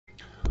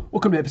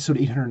Welcome to episode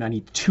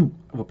 892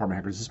 of Apartment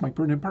Hackers. This is Mike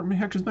Burton. Apartment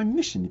Hackers, my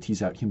mission to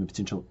tease out human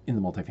potential in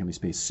the multifamily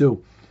space.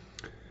 So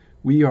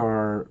we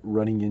are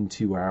running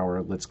into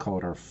our, let's call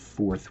it our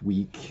fourth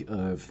week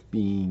of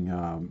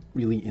being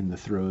really in the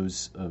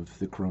throes of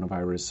the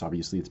coronavirus.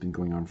 Obviously, it's been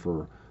going on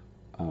for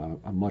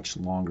a much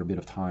longer bit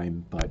of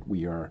time, but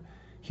we are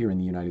here in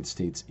the United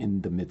States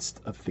in the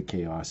midst of the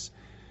chaos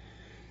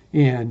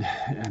and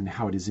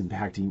how it is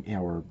impacting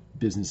our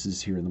businesses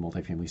here in the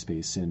multifamily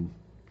space. And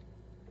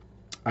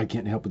I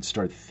can't help but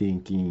start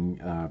thinking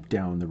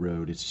down the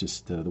road. It's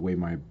just the way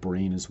my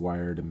brain is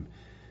wired. I'm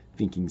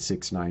thinking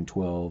 6, 9,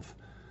 12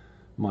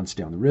 months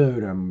down the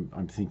road.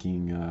 I'm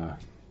thinking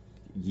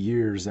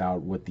years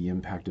out what the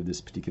impact of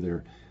this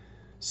particular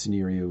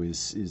scenario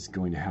is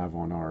going to have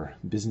on our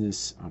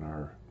business, on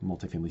our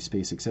multifamily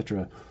space,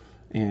 etc.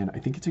 And I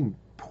think it's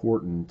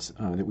important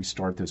that we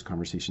start those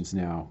conversations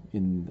now,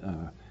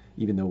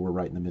 even though we're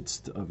right in the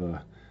midst of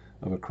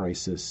a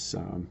crisis.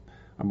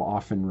 I'm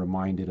often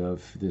reminded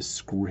of this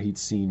great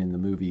scene in the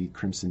movie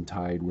Crimson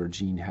Tide where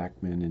Gene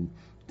Hackman and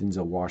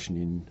Denzel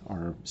Washington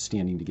are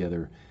standing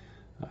together.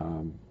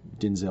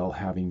 Denzel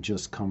having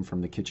just come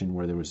from the kitchen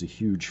where there was a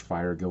huge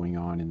fire going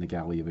on in the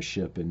galley of a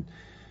ship, and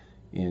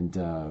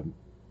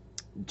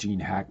Gene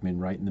Hackman,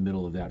 right in the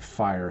middle of that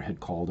fire, had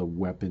called a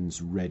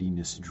weapons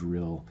readiness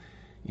drill.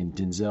 And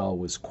Denzel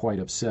was quite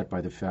upset by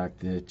the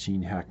fact that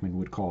Gene Hackman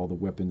would call the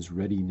weapons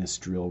readiness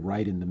drill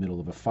right in the middle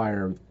of a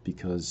fire,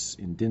 because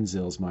in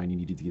Denzel's mind, you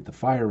needed to get the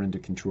fire under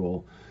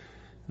control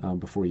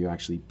before you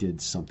actually did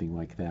something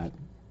like that.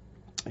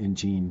 And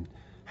Gene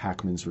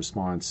Hackman's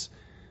response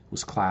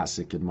was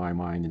classic in my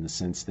mind, in the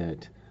sense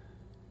that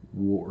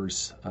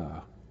wars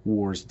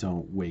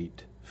don't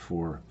wait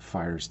for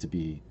fires to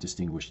be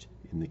distinguished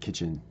in the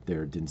kitchen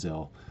there,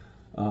 Denzel.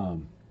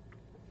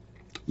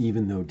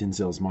 Even though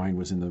Denzel's mind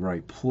was in the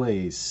right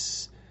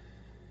place,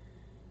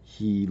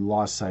 he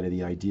lost sight of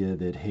the idea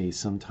that, hey,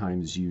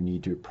 sometimes you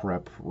need to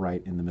prep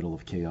right in the middle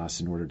of chaos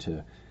in order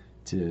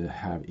to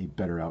have a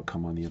better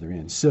outcome on the other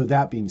end. So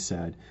that being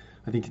said,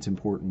 I think it's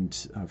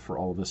important for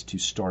all of us to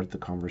start the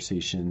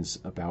conversations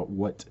about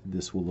what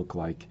this will look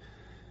like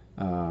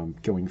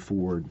going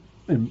forward.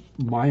 And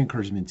my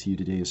encouragement to you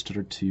today is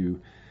start to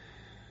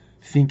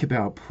think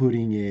about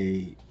putting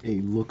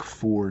a look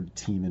forward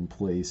team in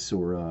place,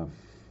 or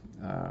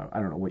I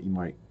don't know what you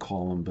might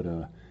call them,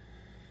 but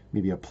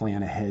maybe a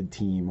plan ahead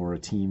team, or a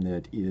team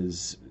that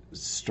is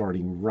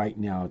starting right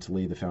now to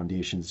lay the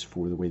foundations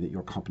for the way that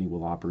your company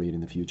will operate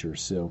in the future.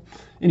 So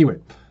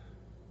anyway,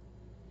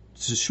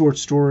 it's a short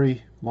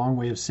story, long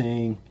way of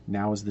saying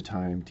now is the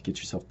time to get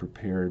yourself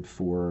prepared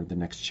for the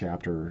next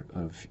chapter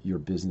of your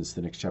business,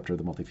 the next chapter of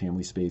the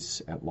multifamily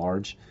space at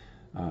large,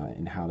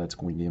 and how that's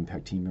going to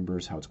impact team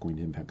members, how it's going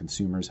to impact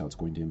consumers, how it's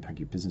going to impact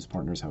your business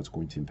partners, how it's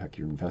going to impact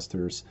your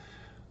investors.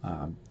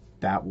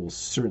 That will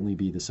certainly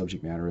be the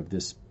subject matter of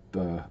this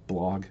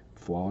vlog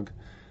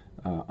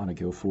on a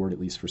go forward, at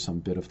least for some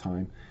bit of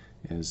time,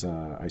 as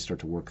I start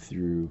to work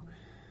through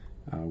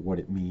what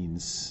it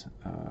means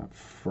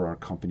for our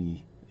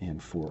company and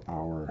for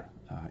our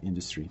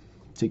industry.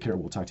 Take care.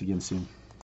 We'll talk to you again soon.